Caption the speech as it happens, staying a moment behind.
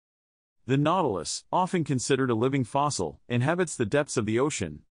The Nautilus, often considered a living fossil, inhabits the depths of the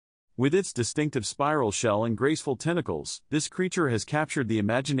ocean. With its distinctive spiral shell and graceful tentacles, this creature has captured the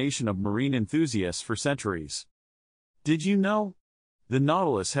imagination of marine enthusiasts for centuries. Did you know? The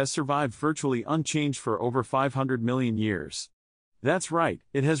Nautilus has survived virtually unchanged for over 500 million years. That's right,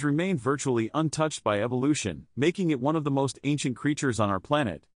 it has remained virtually untouched by evolution, making it one of the most ancient creatures on our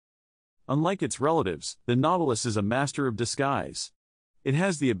planet. Unlike its relatives, the Nautilus is a master of disguise. It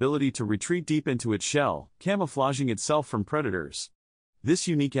has the ability to retreat deep into its shell, camouflaging itself from predators. This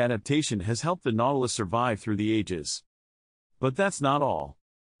unique adaptation has helped the Nautilus survive through the ages. But that's not all.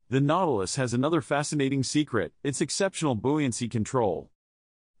 The Nautilus has another fascinating secret: its exceptional buoyancy control.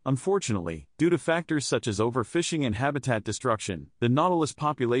 Unfortunately, due to factors such as overfishing and habitat destruction, the Nautilus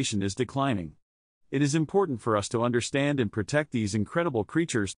population is declining. It is important for us to understand and protect these incredible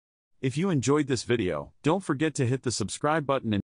creatures. If you enjoyed this video, don't forget to hit the subscribe button and